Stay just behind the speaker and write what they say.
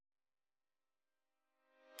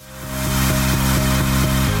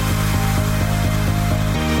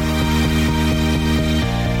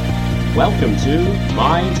Welcome to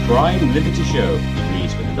Mindcrime Liberty Show, with me,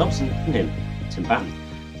 Swindon Dobson, and him, Tim Patton.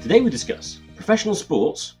 Today we discuss professional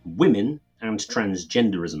sports, women, and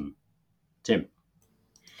transgenderism. Tim.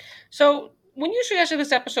 So, when you suggested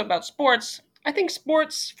this episode about sports, I think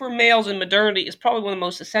sports for males in modernity is probably one of the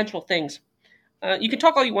most essential things. You can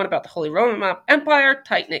talk all you want about the Holy Roman Empire,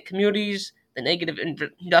 tight-knit communities, the negative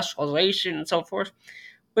industrialization, and so forth.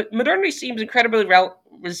 But modernity seems incredibly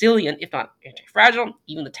resilient, if not anti-fragile.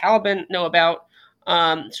 Even the Taliban know about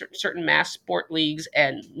certain mass sport leagues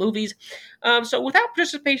and movies. So without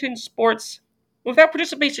participation in sports,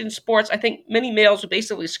 I think many males are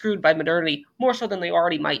basically screwed by modernity more so than they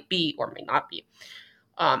already might be or may not be.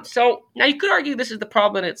 So now you could argue this is the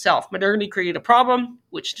problem in itself. Modernity created a problem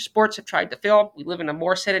which sports have tried to fill. We live in a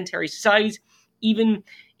more sedentary society. Even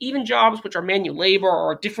jobs which are manual labor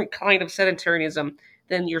or a different kind of sedentarism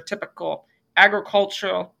than your typical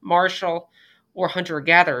agricultural, martial, or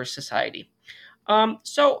hunter-gatherer society.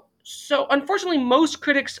 So unfortunately, most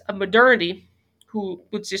critics of modernity, who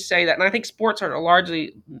would just say that, and I think sports are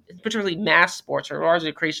largely, particularly mass sports, are largely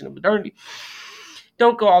a creation of modernity,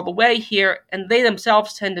 don't go all the way here, and they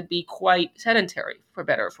themselves tend to be quite sedentary, for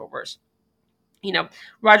better or for worse. You know,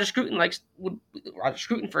 Roger Scruton,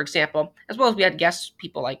 for example, as well as we had guest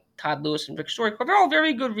people like Todd Lewis and Rick Story, they're all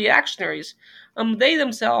very good reactionaries. They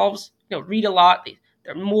themselves, read a lot.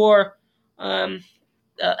 They're more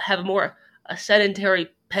have more a sedentary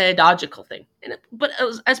pedagogical thing. But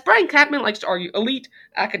as Brian Kaplan likes to argue, elite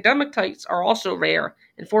academic types are also rare,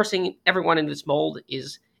 and forcing everyone into this mold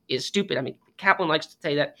is stupid. I mean, Kaplan likes to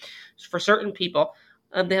say that for certain people,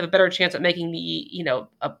 they have a better chance at making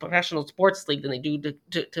a professional sports league than they do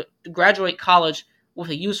to graduate college with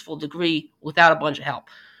a useful degree without a bunch of help.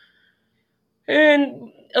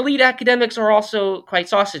 And elite academics are also quite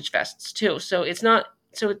sausage fests too. So it's not.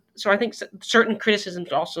 So I think certain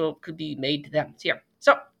criticisms also could be made to them here.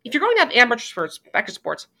 So if you're going to have amateur sports, back to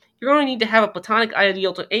sports, you're going to need to have a Platonic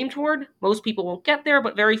ideal to aim toward. Most people won't get there,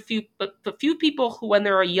 but few people who, when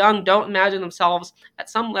they're young, don't imagine themselves at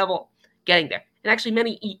some level getting there. And actually,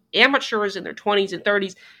 many amateurs in their 20s and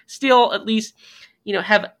 30s still at least,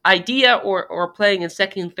 have idea or playing in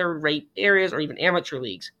second and third rate areas or even amateur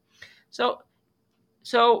leagues. So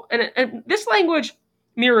and this language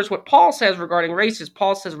mirrors what Paul says regarding races.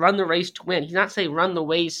 Paul says, run the race to win. He's not saying run the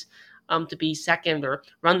race to be second or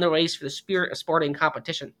run the race for the spirit of sporting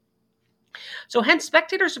competition. So hence,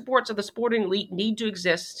 spectator supports of the sporting elite need to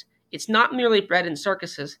exist. It's not merely bred in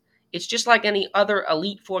circuses. It's just like any other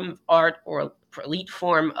elite form of art or elite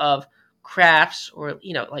form of crafts or,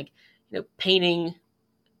 painting,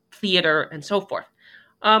 theater, and so forth.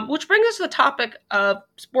 Which brings us to the topic of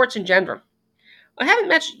sports and gender. I haven't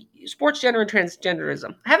mentioned sports, gender, and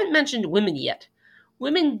transgenderism. I haven't mentioned women yet.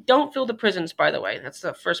 Women don't fill the prisons, by the way. That's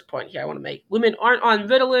the first point here I want to make. Women aren't on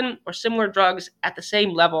Ritalin or similar drugs at the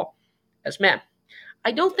same level as men.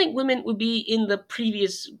 I don't think women would be in the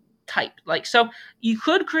previous type. So you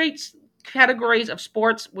could create categories of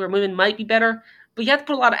sports where women might be better, but you have to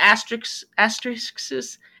put a lot of asterisks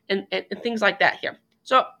and things like that here.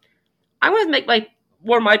 So I want to make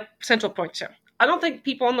one of my central points here. I don't think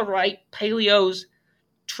people on the right, paleos,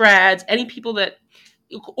 trads, any people that,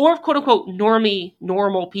 or quote-unquote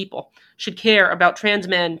normal people, should care about trans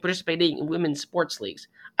men participating in women's sports leagues.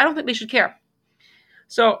 I don't think they should care.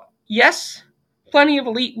 So, yes, plenty of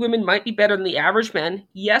elite women might be better than the average men.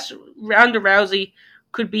 Yes, Ronda Rousey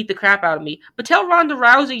could beat the crap out of me. But tell Ronda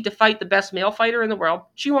Rousey to fight the best male fighter in the world.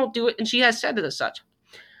 She won't do it, and she has said it as such.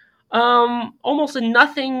 Almost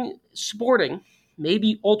nothing sporting,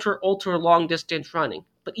 maybe ultra long distance running.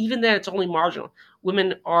 But even then, it's only marginal.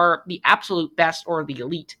 Women are the absolute best or the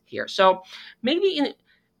elite here. So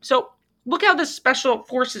look how this special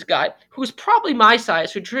forces guy, who is probably my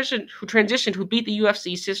size, who transitioned, who beat the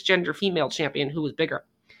UFC cisgender female champion who was bigger,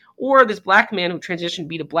 or this black man who transitioned,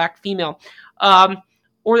 beat a black female,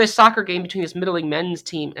 or this soccer game between this middling men's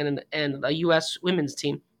team and the U.S. women's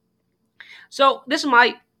team. So this is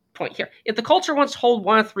my point here. If the culture wants to hold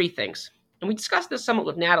one of three things, and we discussed this somewhat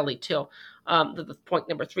with Natalie too, the point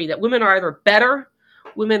number 3, that women are either better,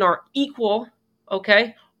 women are equal,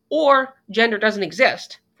 okay, or gender doesn't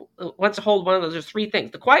exist. Wants to hold one of those 3 things.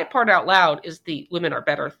 The quiet part out loud is the women are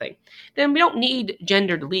better thing. Then we don't need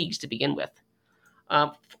gendered leagues to begin with.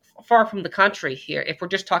 Far from the contrary here, if we're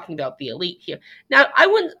just talking about the elite here. Now, I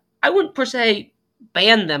wouldn't per se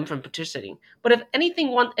ban them from participating, but if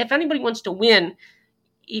anybody wants to win,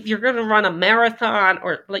 if you're going to run a marathon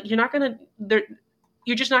or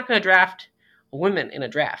you're just not going to draft women in a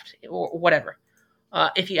draft or whatever.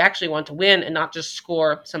 If you actually want to win and not just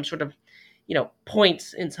score some sort of,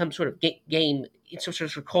 points in some sort of game, in some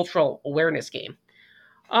sort of cultural awareness game.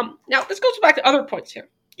 Now, this goes back to other points here.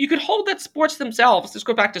 You could hold that sports themselves, let's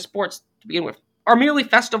go back to sports to begin with, are merely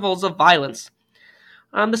festivals of violence.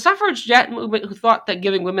 The suffragette movement, who thought that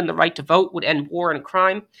giving women the right to vote would end war and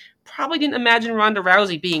crime, probably didn't imagine Ronda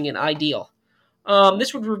Rousey being an ideal.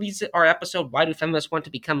 This would revisit our episode, Why Do Feminists Want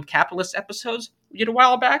to Become Capitalists episodes we did a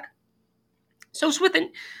while back. So,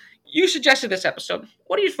 Swithin, you suggested this episode.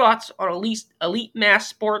 What are your thoughts on elite mass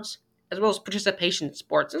sports, as well as participation in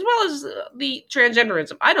sports, as well as the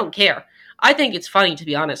transgenderism? I don't care. I think it's funny, to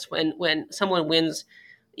be honest, when someone wins,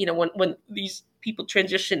 when these people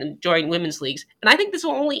transition and join women's leagues. And I think this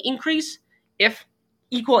will only increase if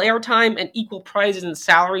equal airtime and equal prizes and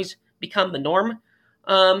salaries become the norm,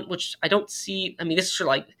 which I don't see. I mean, this is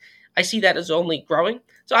I see that as only growing.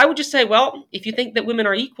 So I would just say, well, if you think that women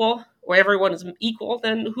are equal or everyone is equal,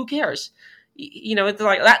 then who cares? It's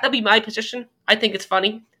like that'd be my position. I think it's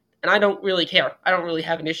funny, and I don't really care. I don't really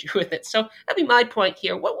have an issue with it. So that'd be my point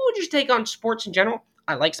here. What would you take on sports in general?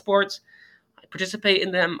 I like sports. I participate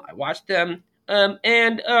in them. I watch them. What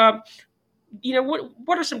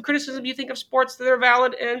are some criticisms you think of sports that are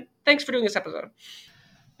valid? And thanks for doing this episode.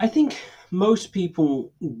 I think most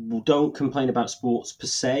people don't complain about sports per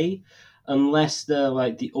se, unless they're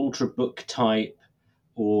like the ultra book type,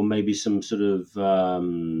 or maybe some sort of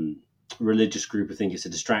religious group who think it's a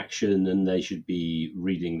distraction and they should be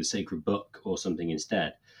reading the sacred book or something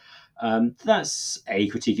instead. That's a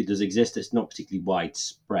critique. It does exist. It's not particularly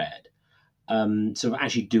widespread. So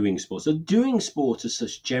actually doing sports. So doing sports as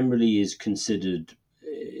such generally is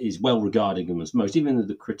well regarded amongst most, even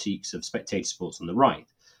the critiques of spectator sports on the right.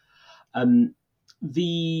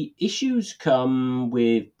 The issues come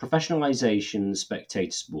with professionalization,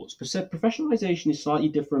 spectator sports. Professionalization is slightly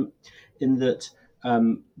different in that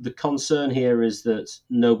the concern here is that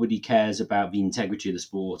nobody cares about the integrity of the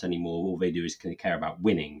sport anymore. All they do is care about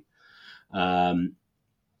winning.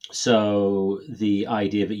 So the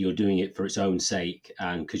idea that you're doing it for its own sake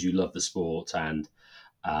and because you love the sport and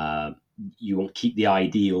you want to keep the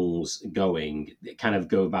ideals going, it kind of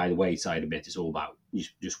go by the wayside a bit. It's all about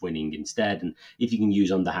just winning instead. And if you can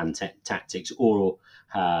use underhand tactics or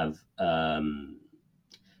have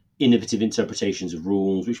innovative interpretations of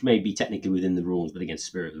rules, which may be technically within the rules, but against the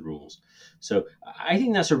spirit of the rules. So I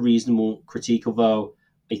think that's a reasonable critique, although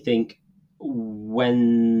I think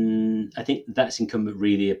that's incumbent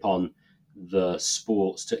really upon the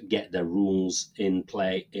sports to get their rules in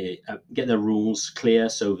play, get their rules clear,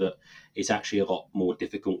 so that it's actually a lot more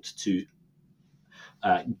difficult to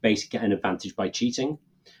basically get an advantage by cheating.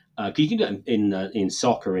 You can do it in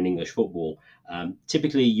soccer and English football.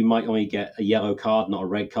 Typically, you might only get a yellow card, not a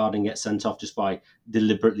red card, and get sent off just by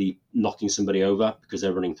deliberately knocking somebody over because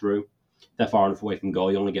they're running through. If they're far enough away from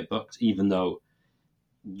goal, you only get booked, even though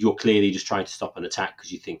you're clearly just trying to stop an attack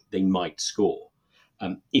because you think they might score.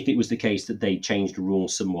 If it was the case that they changed the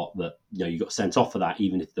rules somewhat, that you got sent off for that,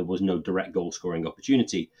 even if there was no direct goal scoring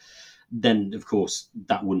opportunity, then of course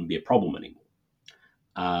that wouldn't be a problem anymore.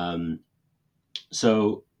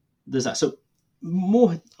 So there's that. So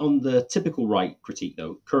more on the typical right critique,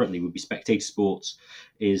 though, currently would be spectator sports,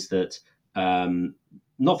 is that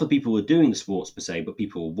not for people who are doing the sports per se, but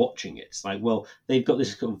people watching it. It's like, well, they've got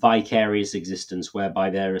this kind of vicarious existence whereby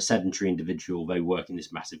they're a sedentary individual. They work in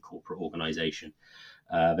this massive corporate organization.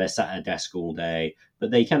 They're sat at a desk all day,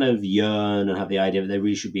 but they kind of yearn and have the idea that they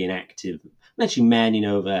really should be an active, especially men,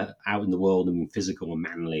 they're out in the world and being physical and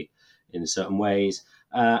manly in certain ways.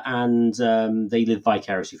 And they live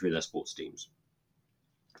vicariously through their sports teams.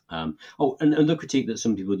 And the critique that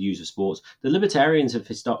some people use of sports, the libertarians have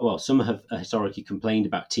some have historically complained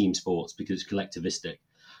about team sports because it's collectivistic,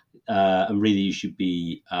 and really you should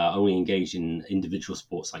be only engaged in individual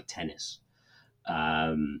sports like tennis.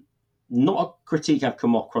 Not a critique I've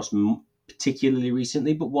come across particularly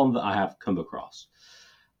recently, but one that I have come across.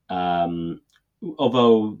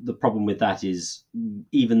 Although the problem with that is,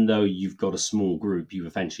 even though you've got a small group, you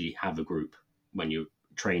eventually have a group when you're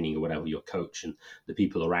training or whatever, your coach and the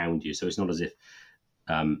people around you. So it's not as if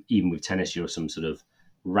even with tennis you're some sort of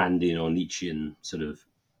Randian or Nietzschean sort of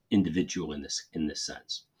individual in this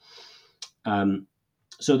sense.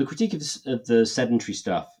 So the critique of the sedentary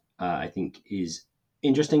stuff I think is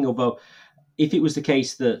interesting, although if it was the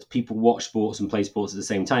case that people watch sports and play sports at the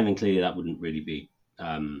same time, then clearly that wouldn't really be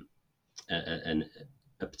a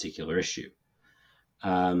particular issue.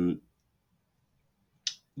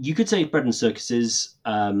 You could say bread and circuses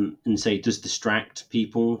and say it does distract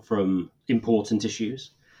people from important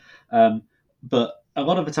issues. But a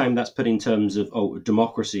lot of the time that's put in terms of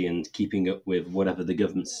democracy and keeping up with whatever the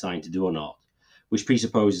government's assigned to do or not. which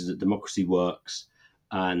presupposes that democracy works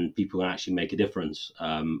and people can actually make a difference,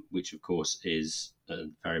 which of course is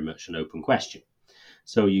very much an open question.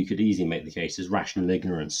 So you could easily make the case as rational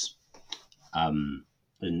ignorance in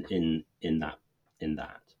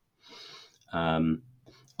that.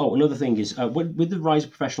 Another thing is with the rise of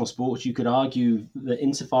professional sports, you could argue that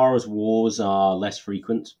insofar as wars are less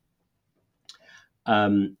frequent,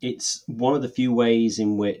 it's one of the few ways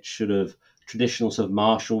in which sort of traditional sort of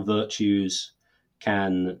martial virtues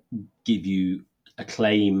can give you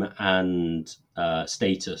acclaim and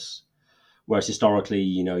status. Whereas historically,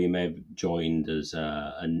 you may have joined as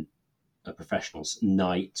a professional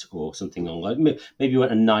knight or something along like maybe you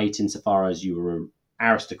weren't a knight insofar as you were an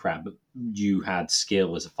aristocrat, but you had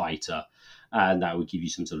skill as a fighter, and that would give you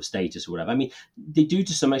some sort of status or whatever. I mean, they do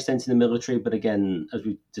to some extent in the military, but again, as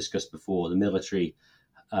we discussed before, the military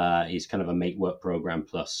is kind of a make work program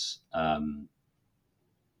plus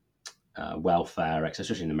welfare,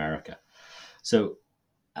 especially in America. So.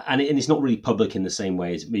 And it's not really public in the same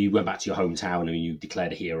way as you went back to your hometown and you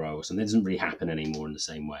declared a hero or something. It doesn't really happen anymore in the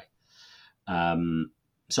same way.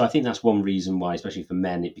 So I think that's one reason why, especially for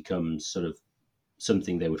men, it becomes sort of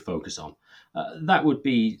something they would focus on. That would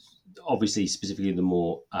be obviously specifically the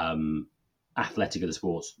more athletic of the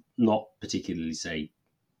sports, not particularly, say,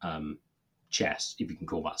 chess, if you can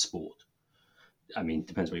call that sport. I mean,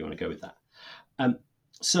 depends where you want to go with that.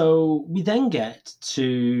 So we then get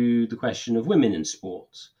to the question of women in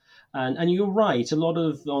sports. And you're right, a lot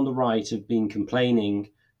of on the right have been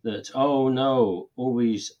complaining that, oh no,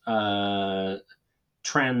 always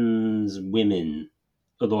trans women,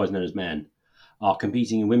 otherwise known as men, are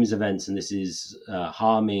competing in women's events, and this is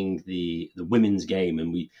harming the women's game,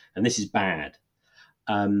 and this is bad.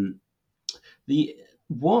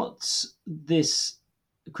 What this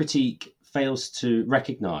critique fails to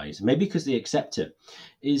recognize, maybe because they accept it,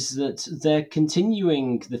 is that they're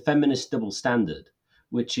continuing the feminist double standard,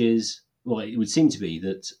 which is, well, it would seem to be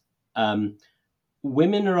that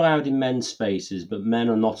women are allowed in men's spaces, but men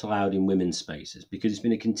are not allowed in women's spaces, because it's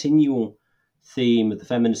been a continual theme of the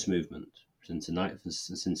feminist movement since the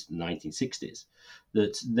 1960s,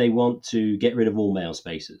 that they want to get rid of all male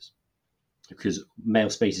spaces, because male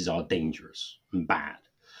spaces are dangerous and bad.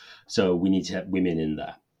 So we need to have women in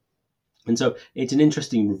there. And so it's an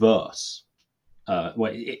interesting reverse.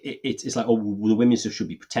 It's like, oh, well, the women's stuff should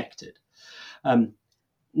be protected.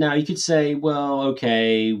 Now, you could say, well,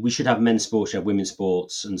 okay, we should have men's sports, you have women's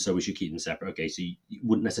sports, and so we should keep them separate. Okay, so you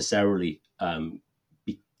wouldn't necessarily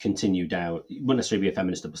be continued down, it wouldn't necessarily be a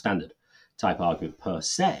feminist double standard type argument per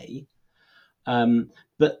se.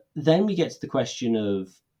 But then we get to the question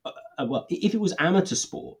of, well, if it was amateur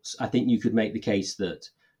sports, I think you could make the case that,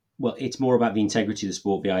 well, it's more about the integrity of the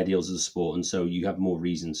sport, the ideals of the sport, and so you have more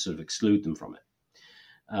reasons to sort of exclude them from it.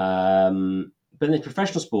 But in the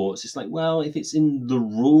professional sports, it's like, well, if it's in the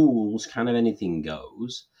rules, kind of anything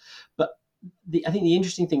goes. But I think the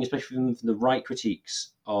interesting thing, especially from the right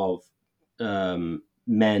critiques of men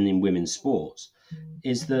in women's sports,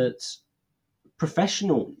 is that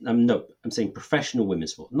I'm saying professional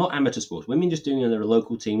women's sport, not amateur sports, women just doing it in their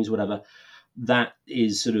local teams, whatever, that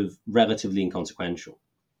is sort of relatively inconsequential.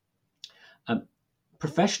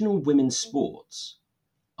 Professional women's sports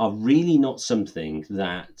are really not something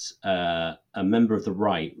that a member of the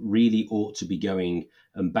right really ought to be going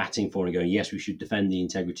and batting for and going, yes, we should defend the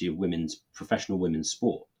integrity of professional women's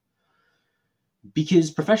sport. Because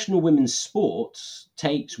professional women's sports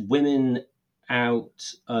takes women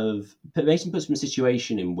out of, basically puts them in a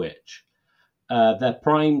situation in which their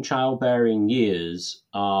prime childbearing years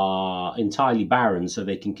are entirely barren so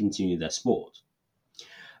they can continue their sport.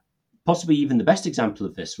 Possibly even the best example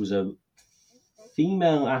of this was a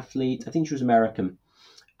female athlete, I think she was American,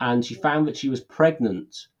 and she found that she was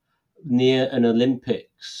pregnant near an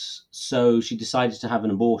Olympics, so she decided to have an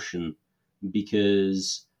abortion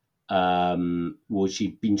because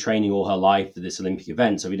she'd been training all her life for this Olympic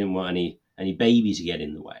event, so we didn't want any baby to get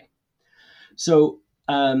in the way. So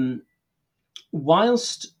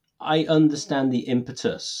whilst I understand the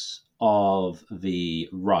impetus of the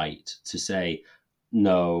right to say,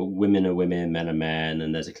 no, women are women, men are men,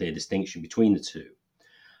 and there's a clear distinction between the two.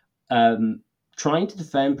 Trying to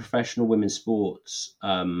defend professional women's sports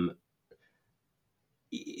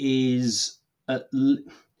is at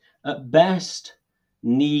best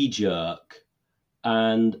knee-jerk,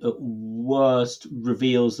 and at worst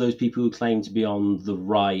reveals those people who claim to be on the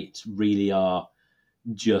right really are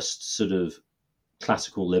just sort of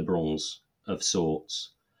classical liberals of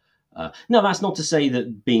sorts. Now, that's not to say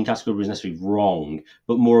that being classical is necessarily wrong,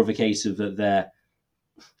 but more of a case of that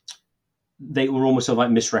they were almost sort of like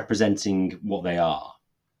misrepresenting what they are.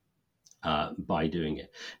 by doing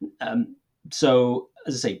it. So,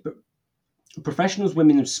 as I say, professionals,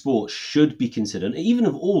 women in sports should be considered, even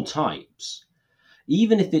of all types,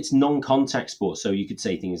 even if it's non-contact sports. So you could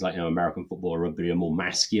say things like, American football or rugby are more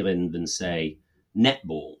masculine than, say,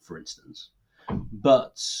 netball, for instance.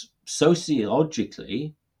 But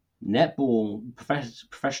sociologically, netball,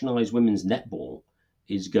 professionalized women's netball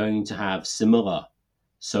is going to have similar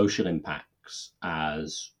social impacts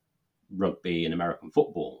as rugby and American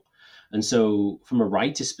football. And so, from a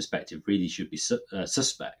rightist perspective, really should be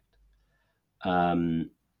suspect.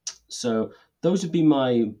 So, those would be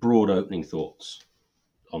my broad opening thoughts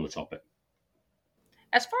on the topic.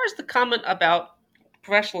 As far as the comment about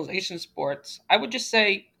professionalization of sports, I would just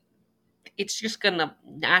say it's just going to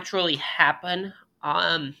naturally happen.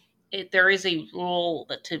 There is a rule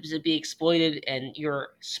that to be exploited, and you're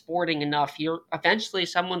sporting enough, you're eventually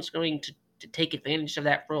someone's going to take advantage of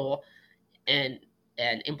that rule and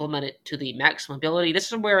implement it to the maximum ability.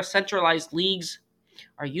 This is where centralized leagues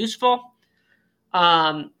are useful.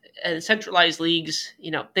 And centralized leagues,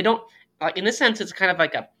 they don't like, in this sense, it's kind of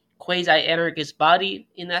like a quasi-anarchist body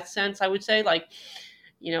in that sense. I would say, like,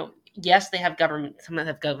 yes, they have government, some of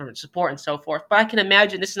them have government support and so forth, but I can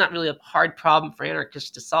imagine this is not really a hard problem for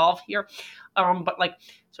anarchists to solve here. But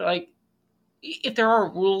if there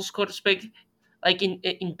are rules, so to speak, like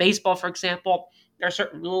in baseball, for example, there are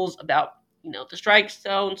certain rules about the strike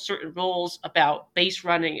zone, certain rules about base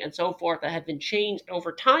running and so forth that have been changed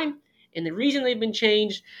over time. And the reason they've been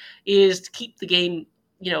changed is to keep the game,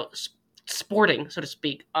 sporting, so to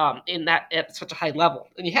speak, in that at such a high level.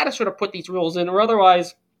 And you had to sort of put these rules in, or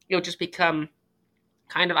otherwise, just become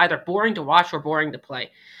kind of either boring to watch or boring to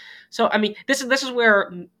play. So, I mean, this is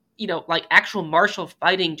where like actual martial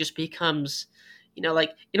fighting just becomes,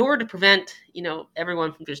 like in order to prevent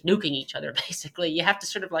everyone from just nuking each other, basically, you have to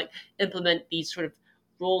sort of like implement these sort of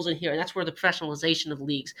rules in here, and that's where the professionalization of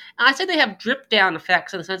leagues. And I say they have drip down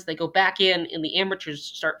effects in the sense they go back in, and the amateurs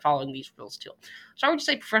start following these rules too. So I would just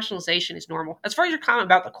say professionalization is normal. As far as your comment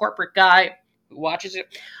about the corporate guy who watches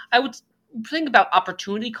it, I would think about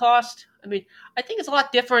opportunity cost. I mean, I think it's a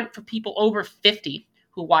lot different for people over 50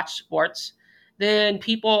 who watch sports than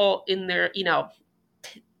people in their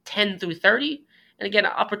 10 through 30. And again,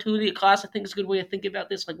 opportunity cost, I think, is a good way to think about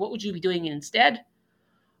this. Like, what would you be doing instead?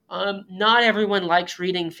 Not everyone likes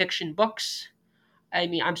reading fiction books. I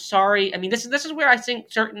mean, I'm sorry. I mean, this is where I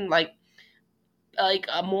think certain like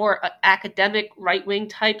a more academic right wing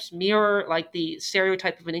types mirror like the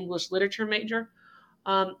stereotype of an English literature major.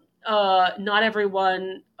 Not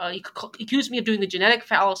everyone. You could accuse me of doing the genetic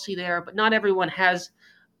fallacy there, but not everyone has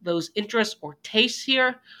those interests or tastes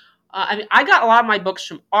here. I mean, I got a lot of my books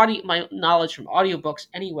from my knowledge from audiobooks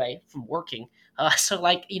anyway, from working. So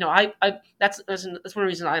like, I that's one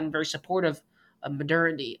reason I'm very supportive of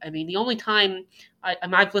modernity. I mean, the only time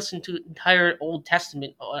I've listened to entire Old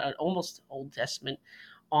Testament, almost Old Testament,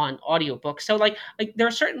 on audiobooks. So like there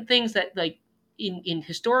are certain things that like in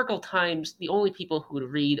historical times, the only people who would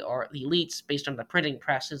read are the elites based on the printing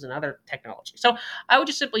presses and other technology. So I would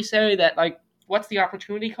just simply say that like, what's the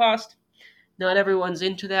opportunity cost? Not everyone's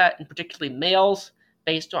into that, and particularly males,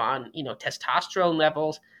 based on testosterone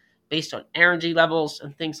levels, based on energy levels,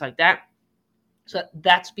 and things like that. So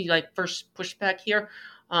that's be like first pushback here.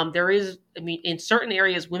 There is, I mean, in certain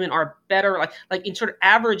areas, women are better, like in sort of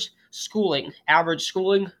average schooling.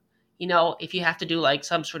 If you have to do like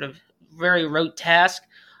some sort of very rote task,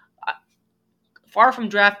 far from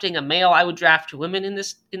drafting a male, I would draft women in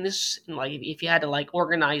this. Like if you had to like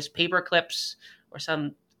organize paper clips or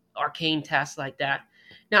some arcane tasks like that.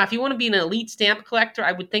 Now, if you want to be an elite stamp collector,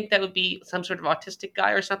 I would think that would be some sort of autistic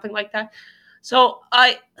guy or something like that. So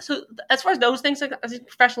as far as those things, I think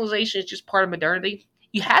professionalization is just part of modernity.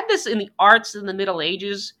 You had this in the arts in the Middle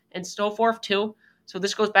Ages and so forth too. So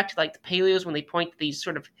this goes back to like the Paleos when they point to these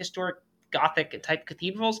sort of historic Gothic and type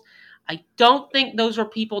cathedrals. I don't think those were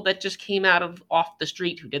people that just came out of off the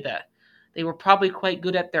street who did that. They were probably quite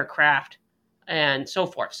good at their craft and so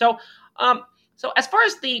forth. So as far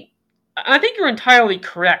as I think you're entirely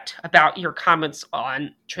correct about your comments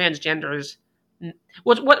on transgenders.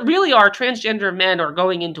 What really are transgender men are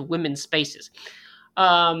going into women's spaces.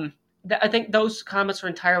 I think those comments are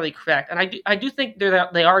entirely correct, and I do think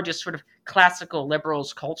they are just sort of classical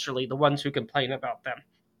liberals culturally, the ones who complain about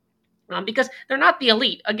them, because they're not the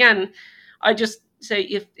elite. Again, I just say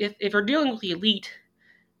if you're dealing with the elite,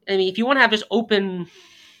 I mean, if you want to have just open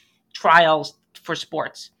trials for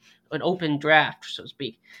sports, an open draft, so to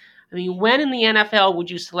speak. I mean, when in the NFL would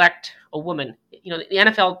you select a woman? The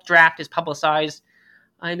NFL draft is publicized.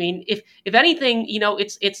 I mean, if anything,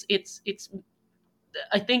 it's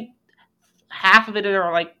I think half of it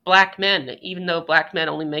are like black men, even though black men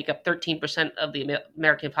only make up 13% of the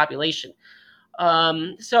American population.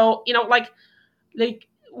 So like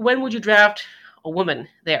when would you draft a woman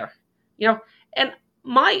there? And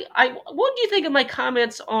what do you think of my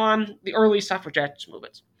comments on the early suffragette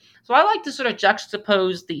movements? So I like to sort of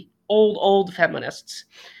juxtapose the old feminists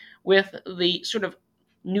with the sort of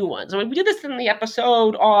new ones. I mean, we did this in the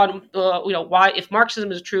episode on why, if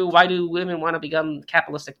Marxism is true, why do women want to become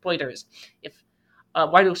capitalist exploiters? If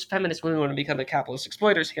Why do feminist women want to become the capitalist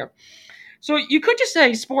exploiters here? So you could just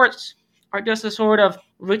say sports are just a sort of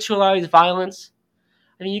ritualized violence.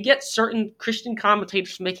 I mean, you get certain Christian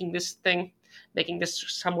commentators making this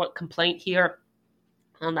somewhat complaint here.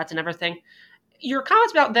 That's another thing. Your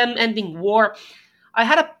comments about them ending war,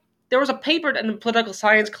 there was a paper in a political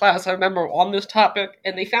science class I remember on this topic,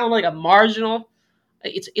 and they found like a marginal.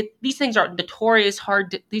 These things are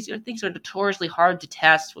things are notoriously hard to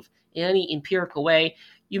test with any empirical way.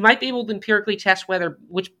 You might be able to empirically test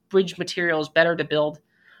which bridge material is better to build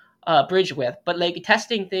a bridge with, but like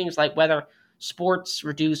testing things like whether sports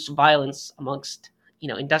reduce violence amongst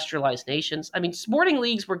industrialized nations. I mean, sporting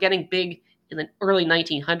leagues were getting big in the early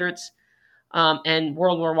 1900s. And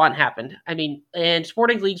World War I happened. I mean, and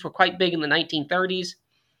sporting leagues were quite big in the 1930s.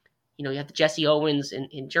 You had the Jesse Owens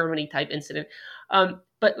in Germany type incident.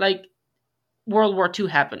 But like World War II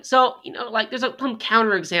happened. So, like there's some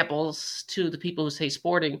counter examples to the people who say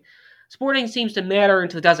sporting. Sporting seems to matter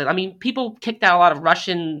until it doesn't. I mean, people kicked out a lot of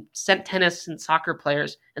Russian tennis and soccer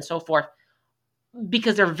players and so forth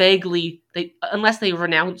because unless they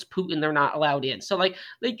renounce Putin, they're not allowed in. So like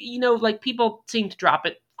people seem to drop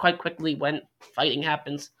it quite quickly when fighting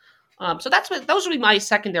happens. So those would be my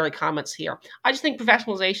secondary comments here. I just think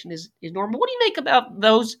professionalization is normal. What do you make about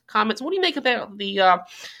those comments? What do you make about the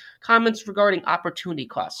comments regarding opportunity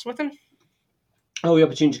costs? Swithin? Oh, the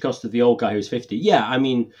opportunity cost of the old guy who's 50. Yeah, I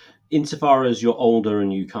mean, insofar as you're older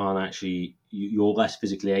and you can't actually, you're less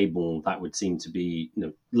physically able, that would seem to be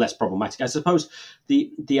less problematic. I suppose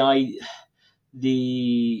the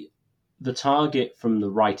target from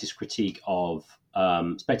the rightist critique of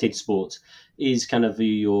spectator sports is kind of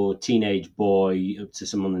your teenage boy up to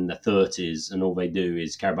someone in their 30s, and all they do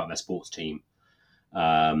is care about their sports team.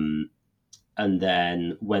 And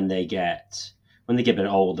then when they get a bit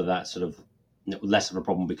older, that's sort of less of a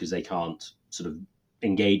problem because they can't sort of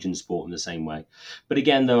engage in sport in the same way. But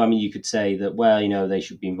again, though, I mean, you could say that, well, they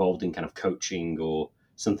should be involved in kind of coaching or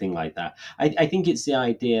something like that. I think it's the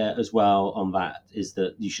idea as well on that is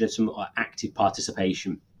that you should have some active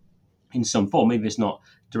participation in some form. Maybe it's not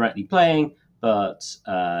directly playing, but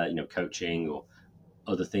coaching or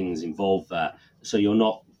other things involved there. So you're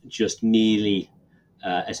not just merely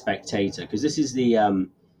a spectator, because this is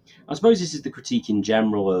I suppose this is the critique in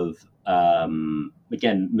general of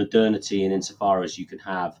again modernity, and insofar as you can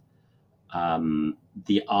have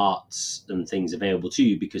the arts and things available to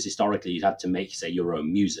you, because historically you'd have to make, say, your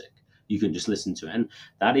own music. You can just listen to it, and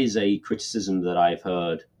that is a criticism that I've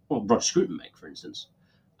heard Roger Scruton make, for instance.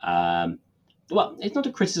 Well, it's not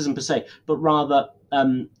a criticism per se, but rather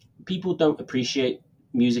people don't appreciate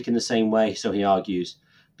music in the same way, so he argues,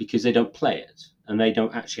 because they don't play it and they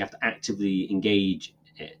don't actually have to actively engage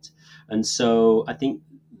it. And so I think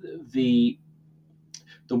the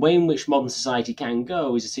way in which modern society can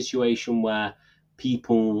go is a situation where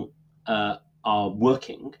people are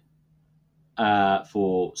working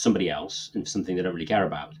for somebody else and for something they don't really care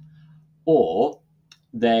about, or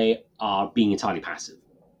they are being entirely passive.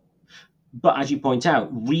 But as you point out,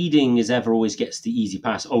 reading always gets the easy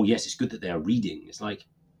pass. Oh, yes, it's good that they are reading. It's like,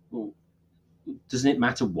 well, doesn't it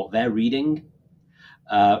matter what they're reading,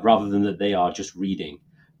 rather than that they are just reading?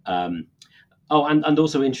 And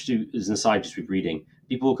also interesting as an aside, just with reading,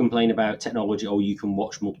 people complain about technology. Oh, you can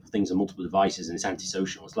watch multiple things on multiple devices and it's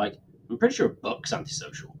antisocial. It's like, I'm pretty sure a book's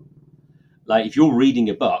antisocial. Like, if you're reading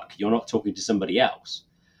a book, you're not talking to somebody else.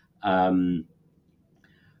 My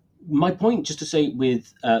point, just to say,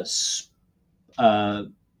 with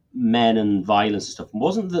men and violence and stuff,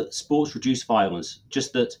 wasn't that sports reduce violence,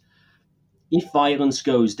 just that if violence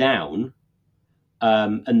goes down,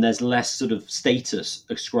 and there's less sort of status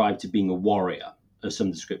ascribed to being a warrior of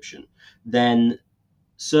some description, then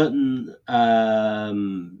certain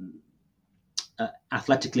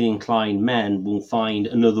athletically inclined men will find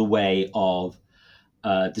another way of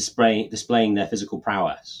displaying their physical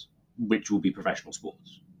prowess, which will be professional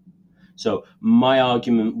sports. So my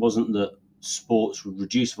argument wasn't that sports would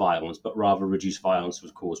reduce violence, but rather reduce violence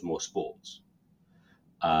would cause more sports.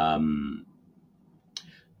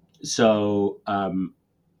 So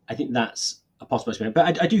I think that's a possible experience.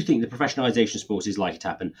 But I do think the professionalization of sports is likely to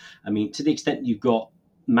happen. I mean, to the extent you've got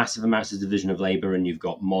massive amounts of division of labor and you've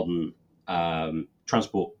got modern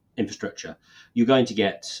transport infrastructure, you're going to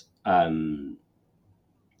get the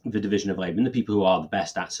division of labor, and the people who are the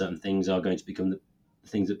best at certain things are going to become the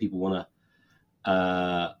things that people want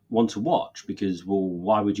to watch, because, well,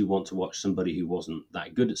 why would you want to watch somebody who wasn't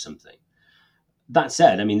that good at something? That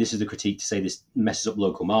said, I mean, this is the critique to say this messes up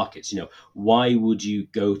local markets. Why would you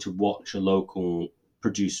go to watch a local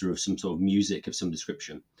producer of some sort of music of some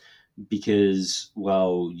description? Because,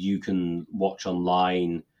 well, you can watch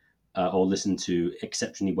online or listen to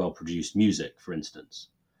exceptionally well-produced music, for instance.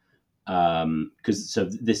 This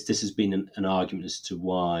has been an argument as to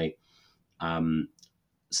why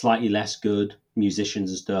slightly less good musicians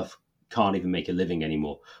and stuff can't even make a living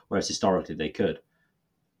anymore, whereas historically they could.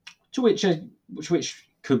 To which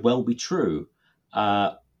could well be true.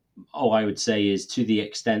 All I would say is, to the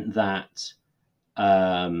extent that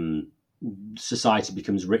society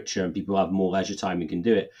becomes richer and people have more leisure time and can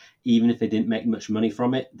do it, even if they didn't make much money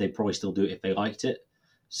from it, they'd probably still do it if they liked it.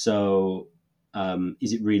 So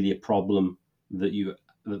is it really a problem that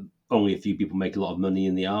only a few people make a lot of money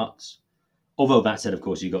in the arts? Although that said, of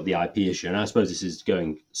course, you've got the IP issue, and I suppose this is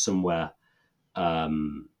going somewhere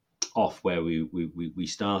off where we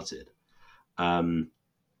started. But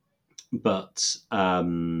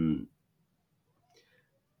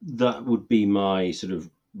that would be my sort of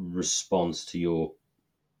response to your...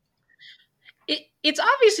 It's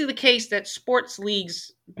obviously the case that sports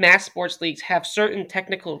leagues, mass sports leagues, have certain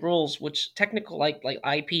technical rules, like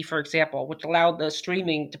IP, for example, which allow the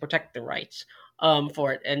streaming to protect the rights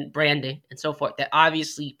for it, and branding and so forth, that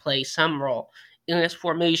obviously play some role in its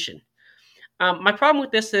formation. My problem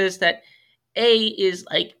with this is that is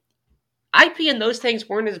like IP and those things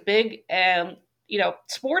weren't as big, and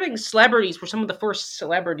sporting celebrities were some of the first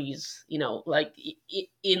celebrities, like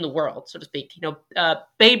in the world, so to speak.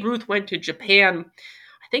 Babe Ruth went to Japan.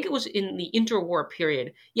 I think it was in the interwar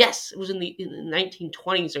period. Yes, it was in the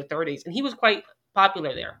 1920s or 30s, and he was quite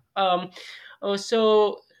popular there.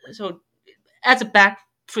 So as a back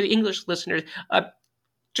for the English listeners,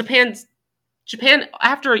 Japan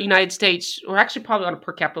after United States, or actually probably on a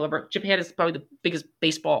per capita level, Japan is probably the biggest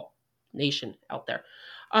baseball nation out there.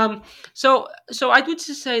 So I would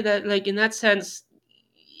just say that, like, in that sense,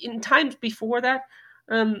 in times before that,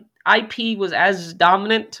 IP was as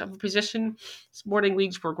dominant of a position. Sporting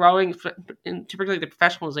leagues were growing, and particularly the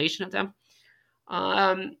professionalization of them.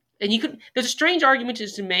 And there's a strange argument to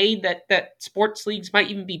be made that sports leagues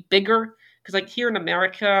might even be bigger, because, like, here in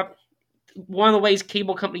America, one of the ways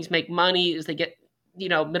cable companies make money is they get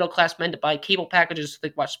middle class men to buy cable packages so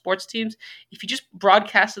they watch sports teams. If you just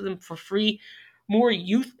broadcasted them for free, more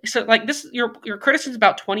youth. So, like, this, your criticisms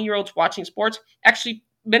about 20-year-olds watching sports. Actually,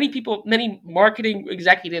 many marketing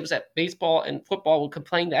executives at baseball and football will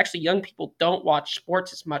complain that actually young people don't watch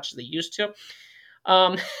sports as much as they used to,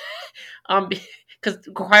 because it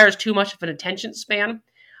requires too much of an attention span.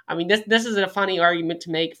 I mean, this is a funny argument to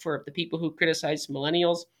make for the people who criticize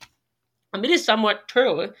millennials. It is somewhat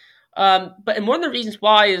true, and one of the reasons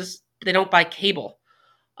why is they don't buy cable.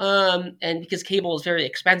 And because cable is very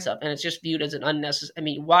expensive and it's just viewed as an unnecessary. I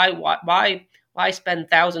mean, why spend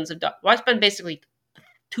why spend basically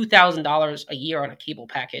 $2,000 a year on a cable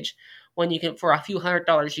package when you can, for a few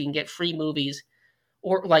 $100s, you can get free movies,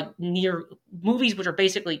 or like near movies which are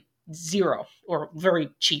basically zero or very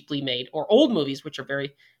cheaply made, or old movies which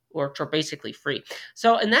are basically free.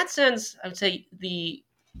 So in that sense, I would say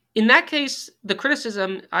in that case, the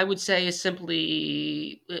criticism, I would say, is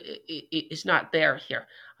simply is not there here.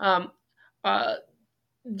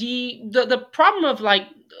 The problem of, like,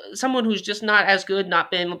 someone who's just not as good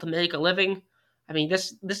not being able to make a living. I mean,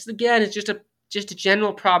 this again is just a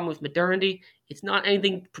general problem with modernity. It's not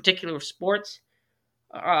anything particular with sports.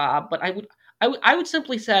 But I would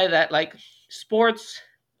simply say that, like, sports,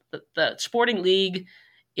 the sporting league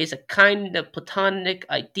is a kind of Platonic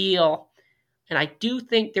ideal. And I do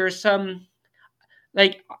think there's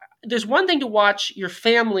there's one thing to watch your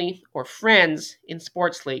family or friends in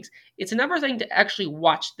sports leagues. It's another thing to actually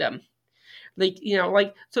watch them.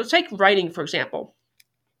 So take writing, for example.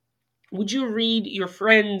 Would you read your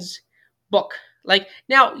friend's book? Like,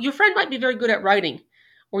 now, your friend might be very good at writing,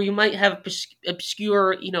 or you might have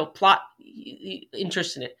obscure, plot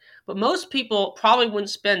interest in it. But most people probably wouldn't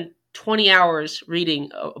spend 20 hours reading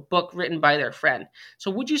a book written by their friend. So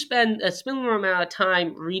would you spend a similar amount of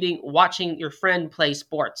time watching your friend play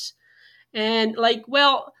sports? And, like,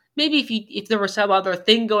 well, maybe if there was some other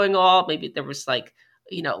thing going on, maybe there was like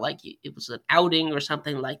it was an outing or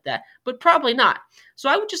something like that, but probably not. So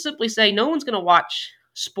I would just simply say no one's going to watch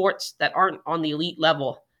sports that aren't on the elite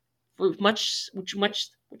level with much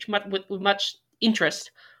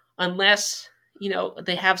interest unless,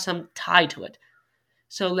 they have some tie to it.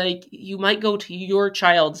 So, like, you might go to your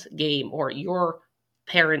child's game or your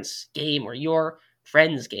parents' game or your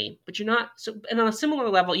friend's game, but you're not. So, and on a similar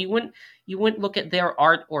level, you wouldn't look at their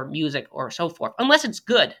art or music or so forth unless it's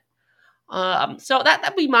good. So that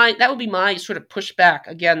would be my sort of pushback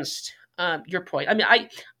against your point. I mean,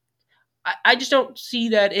 I just don't see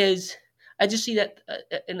that as. I just see that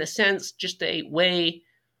in a sense just a way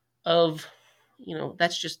of,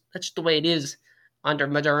 that's just the way it is under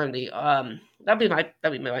modernity. That'd be my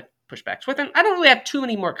pushback. So I don't really have too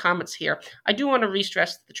many more comments here. I do want to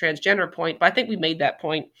re-stress the transgender point, but I think we made that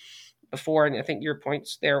point before, and I think your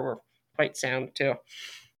points there were quite sound too.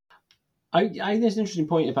 There's an interesting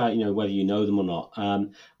point about whether you know them or not.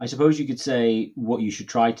 I suppose you could say what you should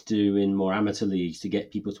try to do in more amateur leagues to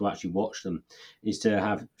get people to actually watch them is to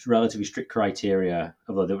have relatively strict criteria,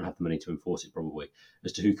 although they don't have the money to enforce it probably,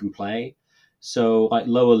 as to who can play. So like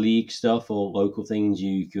lower league stuff or local things,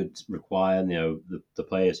 you could require the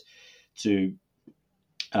players to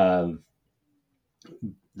their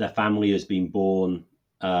family has been born.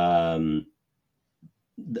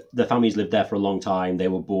 The families lived there for a long time. They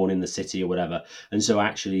were born in the city or whatever, and so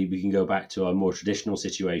actually we can go back to a more traditional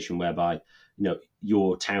situation whereby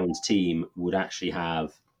your town's team would actually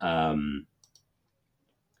have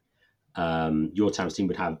your town's team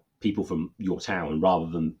would have people from your town rather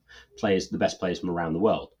than the best players from around the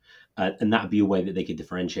world, and that would be a way that they could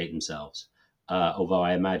differentiate themselves. Although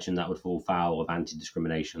I imagine that would fall foul of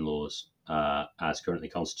anti-discrimination laws as currently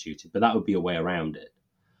constituted, but that would be a way around it.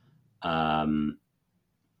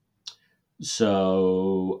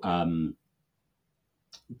 So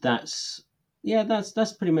that's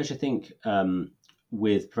pretty much, I think,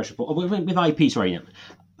 with professional with IP. Sorry,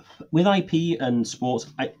 with IP and sports,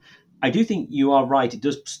 I do think you are right. It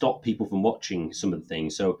does stop people from watching some of the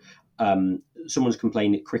things. So someone's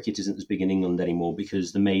complained that cricket isn't as big in England anymore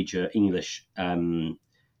because the major English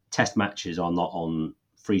test matches are not on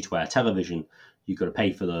free-to-air television. You've got to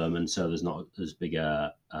pay for them, and so there's not as big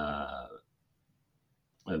a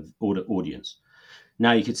audience.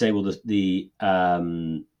 Now you could say, well, the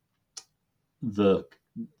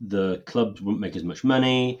clubs wouldn't make as much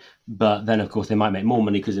money, but then of course they might make more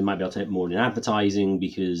money because they might be able to take more in advertising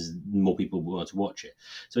because more people will want to watch it.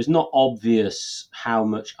 So it's not obvious how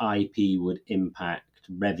much IP would impact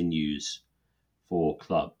revenues for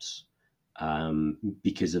clubs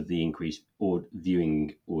because of the increased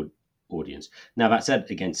viewing audience. Now that said,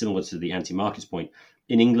 again, similar to the anti-markets point,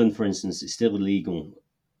 in England, for instance, it's still illegal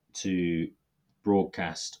to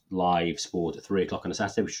broadcast live sport at 3:00 on a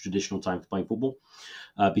Saturday, which is traditional time for playing football,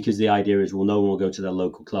 because the idea is, well, no one will go to their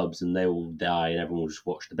local clubs and they will die and everyone will just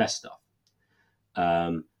watch the best stuff,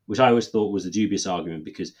 which I always thought was a dubious argument,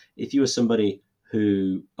 because if you were somebody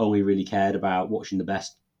who only really cared about watching the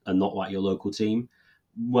best and not like your local team,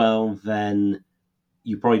 well, then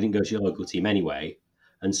you probably didn't go to your local team anyway,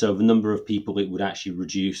 and so the number of people it would actually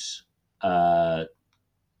reduce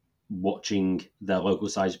watching their local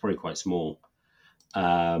side is probably quite small.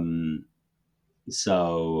 I think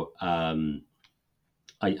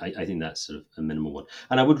that's sort of a minimal one.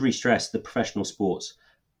 And I would re-stress the professional sports.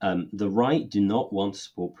 The right do not want to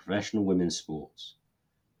support professional women's sports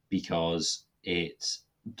because it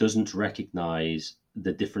doesn't recognize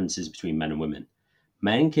the differences between men and women.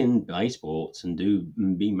 Men can play sports and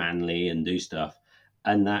be manly and do stuff,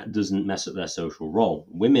 and that doesn't mess up their social role.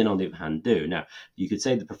 Women, on the other hand, do. Now, you could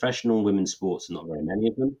say the professional women's sports are not very many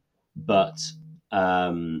of them, but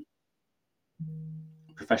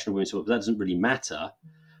professional women's sports, that doesn't really matter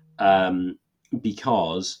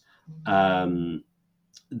because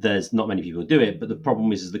there's not many people who do it, but the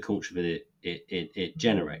problem is the culture that it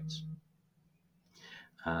generates.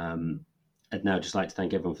 I'd now just like to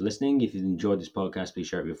thank everyone for listening. If you've enjoyed this podcast, please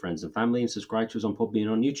share it with your friends and family, and subscribe to us on Podbean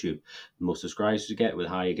and on YouTube. The more subscribers you get, the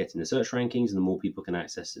higher you get in the search rankings, and the more people can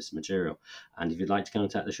access this material. And if you'd like to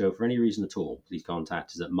contact the show for any reason at all, please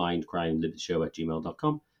contact us at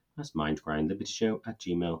mindcrimelibetyshow@gmail.com. That's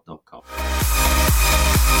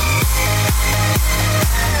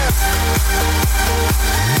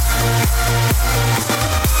mindcrimelibetyshow@gmail.com.